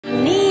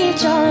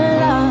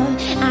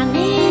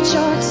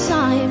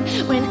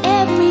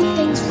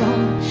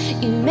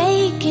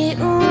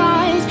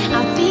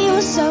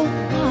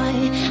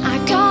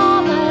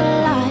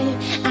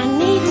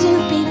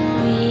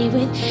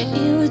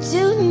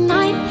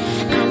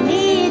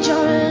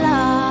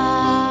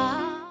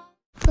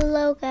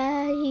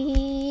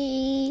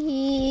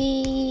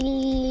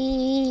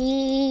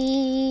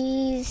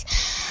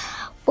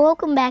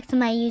welcome back to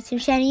my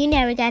YouTube channel. You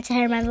never got to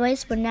hear my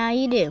voice, but now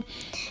you do.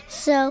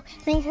 So,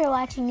 thanks for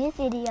watching this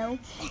video.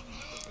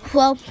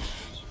 Well,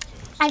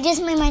 I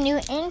just made my new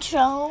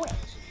intro.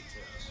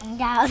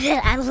 Now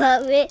that I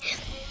love it.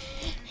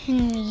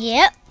 And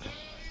yep.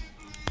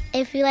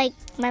 If you like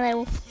my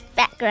little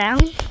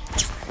background,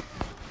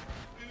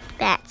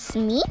 that's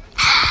me.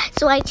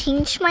 So I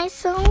changed my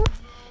song.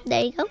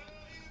 There you go.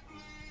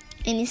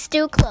 And it's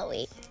still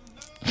Chloe.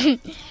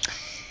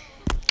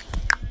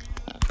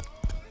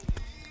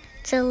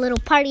 It's a little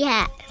party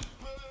hat.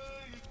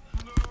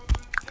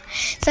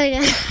 So I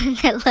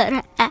got a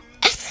little hat.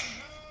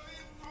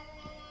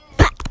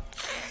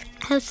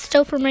 I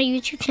stole from my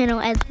YouTube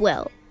channel as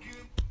well.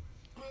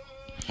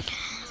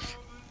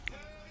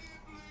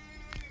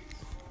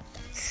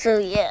 So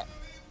yeah.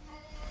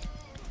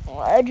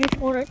 I just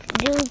wanted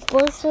to do a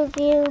voice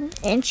review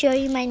and show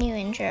you my new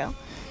intro.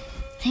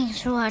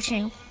 Thanks for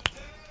watching.